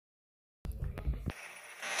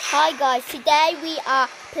Hi guys, today we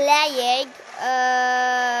are playing,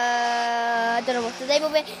 I don't know what's the name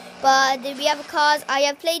of it, but we have cars. I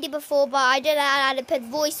have played it before, but I didn't know how to put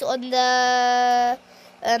voice on the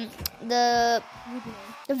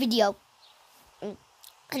video. And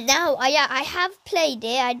now I have played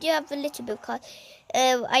it. I do have a little bit of cars.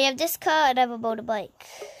 I have this car and I have a motorbike.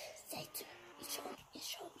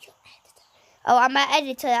 Oh, I'm an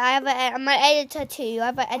editor. I'm an editor too. I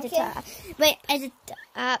have an editor. Okay. My edit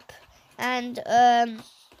app. And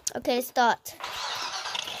okay, let's start.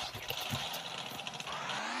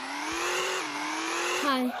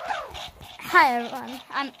 Hi everyone.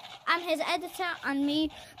 I'm his editor and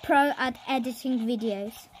me pro at editing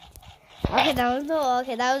videos. Okay, that's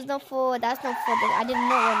not for this. I did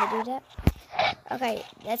not want to do that. Okay,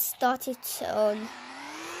 let's start it on.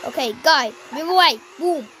 Okay, guy, move away.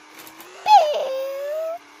 Boom.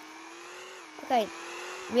 Okay,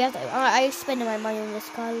 we have to. I spend my money on this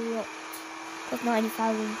car a lot. Cost 90,000.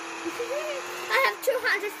 I have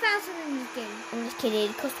 200,000 in this game. I'm just kidding.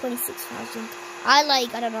 It cost 26,000. I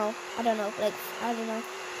don't know.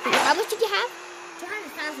 How much did you have?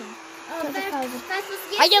 200,000. Oh, 200,000.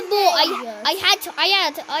 I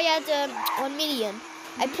had 1 million.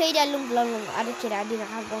 I played a long. I didn't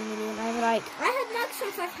have 1 million. I had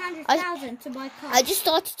maximum 500,000 to buy cars. I just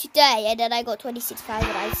started today and then I got 26,000.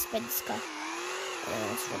 I spent this car.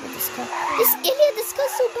 This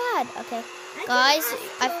car's so bad. Okay, guys,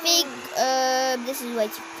 I think this is way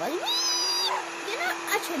too funny. You know,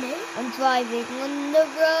 actually, I'm driving on the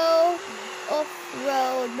road, off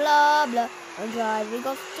road, blah blah. I'm driving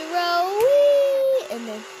off the road, wee, and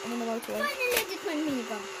then I'm on the motorway. Finally, I did my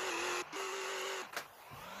minigun.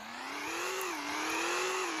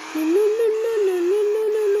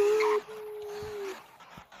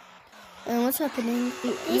 And what's happening?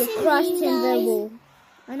 You crashed in the wall.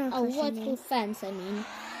 I know. Oh, what for fence? I mean,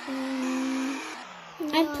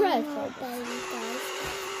 I'm pro for this.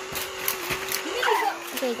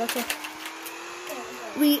 Okay, gotcha.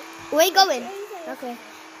 We're going. Okay.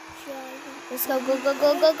 Let's go. I'm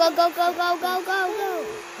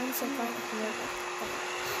so far.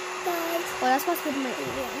 Oh, that's what's good, mate.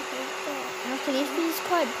 Can you please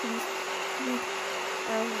quiet, please?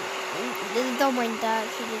 Don't mind that.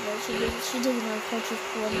 She doesn't have purchase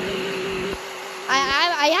for me.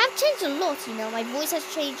 I have changed a lot, you know. My voice has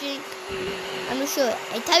changed. I'm not sure.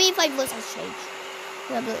 Tell me if my voice has changed.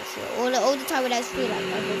 I'm not sure. All the time when I feel like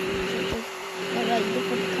my voice is changing. Like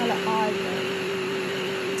different color eyes.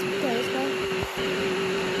 Okay, let's go.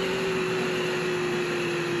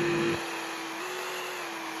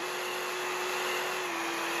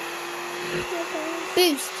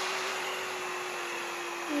 Boost.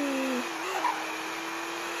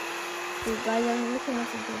 You guys are looking at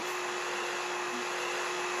this.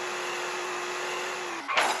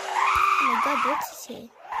 Oh my god, what is here? Oh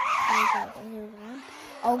my god, there's a ramp.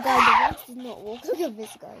 Oh god, the ramp did not walk. Look at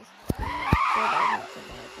this, guys.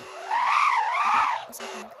 What's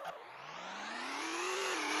happening?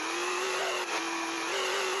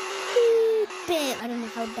 Bam! I don't know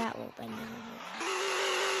how that will bend.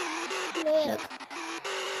 Look,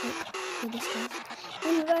 this guy.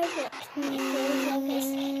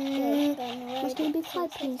 Please, can you be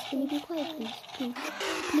quiet, please? Can you be quiet, please?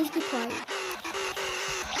 Please be quiet.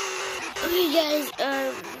 Okay, guys.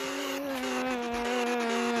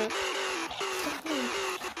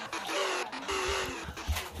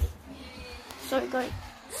 Sorry, guys.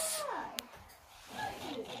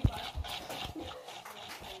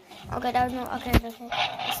 Okay, that was not okay.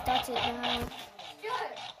 Let's start it now.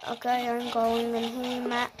 Okay, I'm going in here,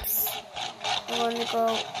 Max. I'm going to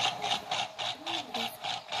go.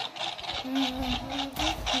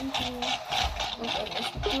 Okay, let's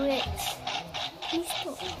do it. Please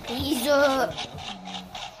stop. Please.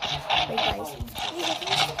 Wait, guys.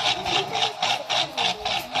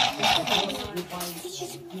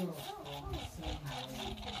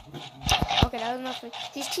 Okay, that was nothing.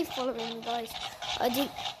 Just keep following me, guys. Okay,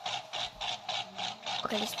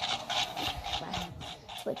 let's.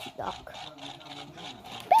 It's way too dark.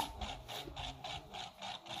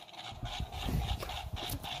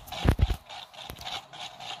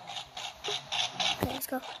 Okay, let's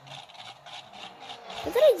go.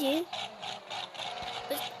 What did I do?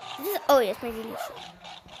 Oh, yes, my release.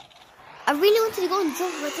 I really wanted to go and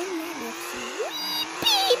jump, but I didn't let me.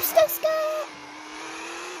 Beep, let's go.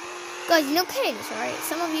 Guys, you know Kalis, right?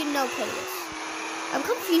 Some of you know Kalis. I'm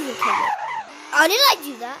confused with Kalis. Oh, did I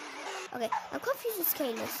do that? Okay, I'm confused with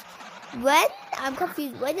Kalis. When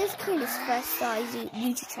does Kalis first start his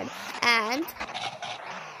YouTube channel? And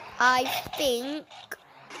I think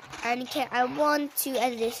and I want to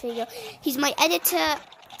edit this video. He's my editor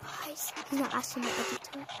Guys, he's not asking to edit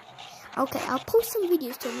it. Okay, I'll post some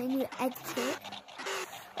videos to him and he'll edit it.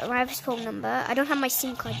 I have his phone number. I don't have my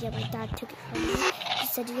SIM card yet. My dad took it from me. He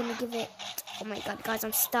said he's gonna give it. Oh my god, guys,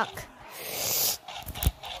 I'm stuck.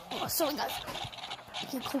 Oh, sorry, guys.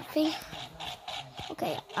 You comfy?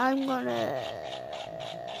 Okay, I'm gonna.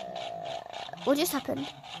 What just happened?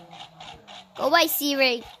 Go away,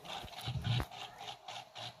 Siri.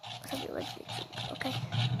 Okay.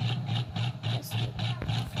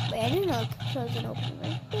 Wait, I don't know. Close and open.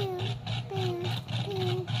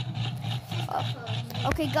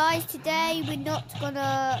 Okay, guys. Today we're not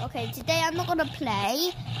gonna. Okay, today I'm not gonna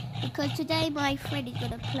play because today my friend is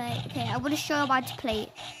gonna play. Okay, I want to show him how to play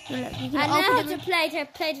it. Look, you can I know open how the- to play it. I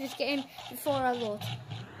played this game before a lot.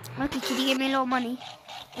 Okay, can you give me a little money?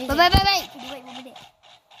 Wait. Can you wait 1 minute?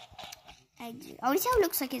 I want to see how it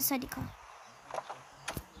looks like inside the car.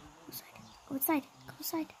 Go inside. Go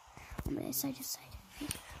inside. 1 minute, inside.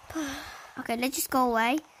 Okay, let's just go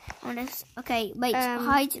away. Okay, wait.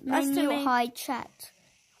 Hide menu, hide chat.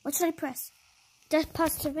 What should I press? Just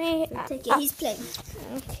pass to me. Take it. He's playing.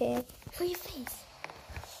 Okay. Show your face.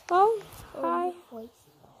 Oh, hi. Voice.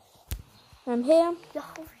 I'm here. The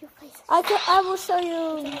whole of your face. I will show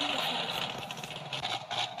you.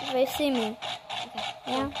 They see me. Okay.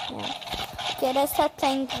 Yeah. Okay, let's start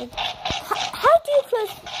playing. How do you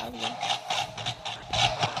close?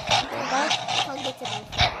 Can't get to them.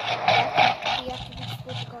 You have to just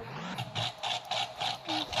go to God.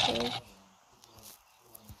 Okay.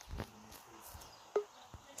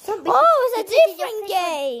 Oh, it's a different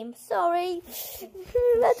game. Sorry.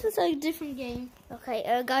 That was a different game.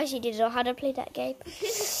 Okay, guys, you didn't know how to play that game.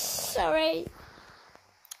 Sorry.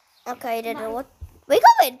 Okay, I didn't know what. We're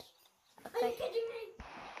going. Okay.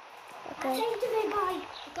 Okay.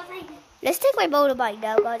 Let's take my motorbike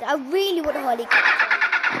now, guys. I really want a helicopter.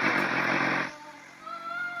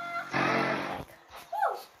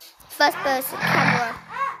 First person camera.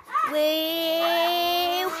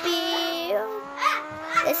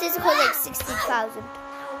 This is called like 60,000.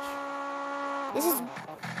 This is.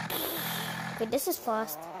 Okay, this is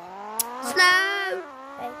fast. Slow.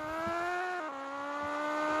 Okay.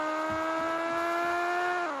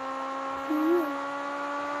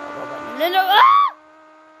 No. Ah!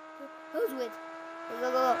 Who's with? Go.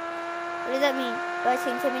 What does that mean? Guys,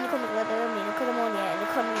 can you tell me in the comments what that means? Because I'm on here and it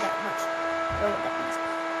can't mean that much. I don't know what that means.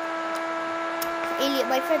 Elliot,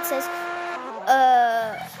 my friend says,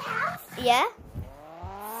 yeah?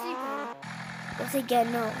 Once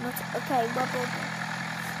again, no, not okay. Bubble.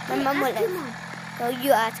 My mum will let. No,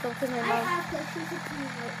 you ask her because my mum.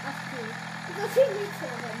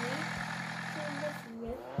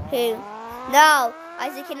 Who? No,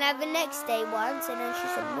 Isaac can have the next day once, and then she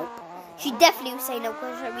said nope. She definitely would say no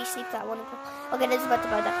because we sleep at 1 o'clock. Okay, let's about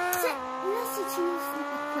that.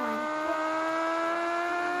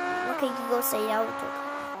 Okay, you can go say that. We'll talk.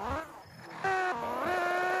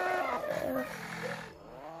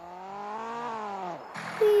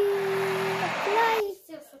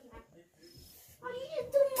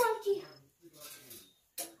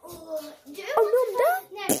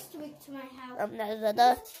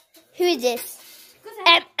 Who is this?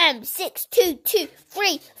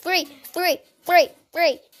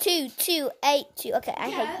 MM622333333282. Okay, I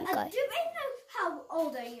hate you guys. Do they know how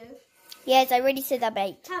old are you? Yes, I already said I'm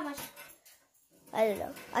 8. How much? I don't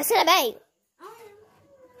know. I said I'm 8.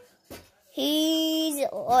 He's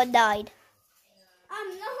 9. I'm 9,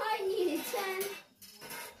 you're 10.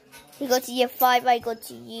 He got to year 5. I got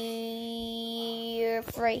to year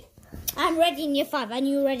 3. I'm ready in year 5 and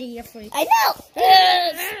you're ready in year 3. I know.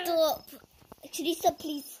 Stop. Actually, stop,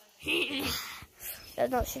 please.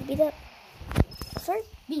 No, should be that. Sorry.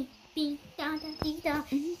 Ding, ding, da, da, ding, da.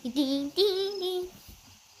 Ding, ding, ding.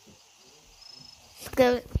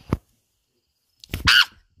 Go.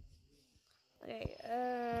 Okay.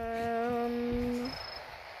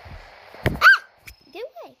 Get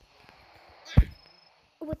away.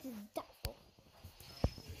 What is that for?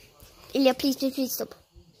 Ilya, please stop.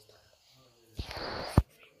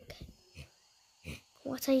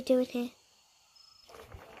 What are you doing here?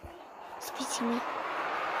 Speak to me.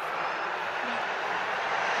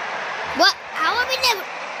 What? How have we never?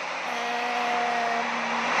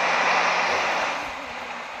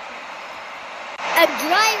 I'm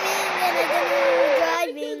driving and I don't know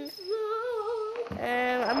driving.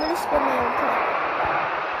 I'm gonna spin my own car.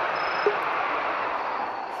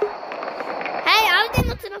 Hey, how is there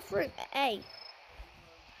not enough room? Hey.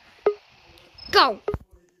 Go.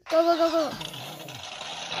 Go.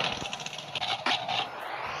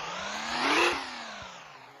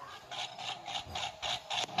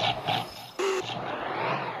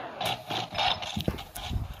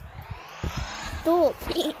 Stop.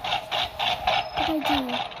 What did I do?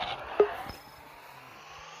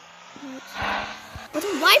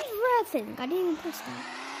 What? Why thing? I didn't even press that.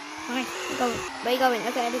 Alright, go. Where are you going?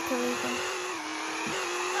 Okay, I did come.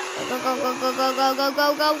 Go.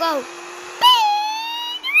 Go.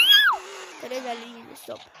 That is, I need to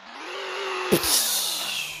stop.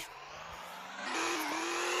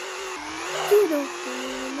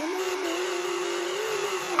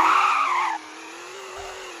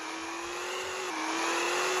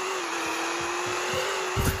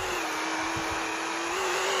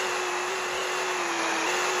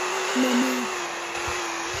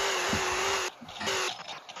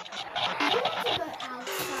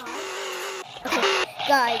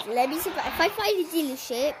 Guys, let me see if I find a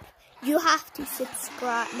dealership. You have to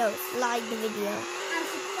subscribe. No, like the video. And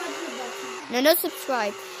subscribe to the button. No, not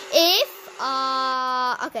subscribe. If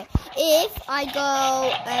if I go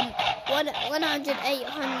 100,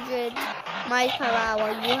 800 miles per hour,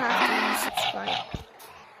 you have to subscribe.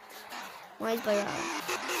 Miles per hour.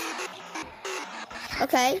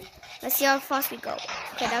 Okay, let's see how fast we go.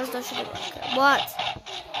 Okay, that was not sugar. Okay. What?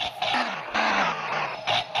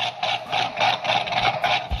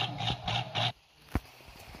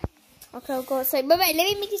 Okay, I'll go outside. Bye bye. Let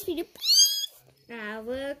me make this video.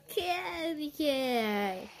 Okay.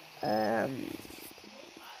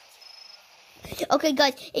 Okay,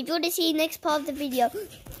 guys, if you want to see the next part of the video, stop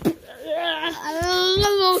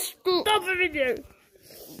the video.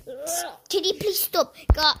 Can you please stop,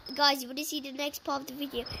 guys? If you want to see the next part of the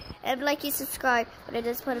video, like and subscribe. But it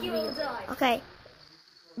is part of the video. Okay,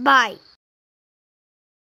 bye.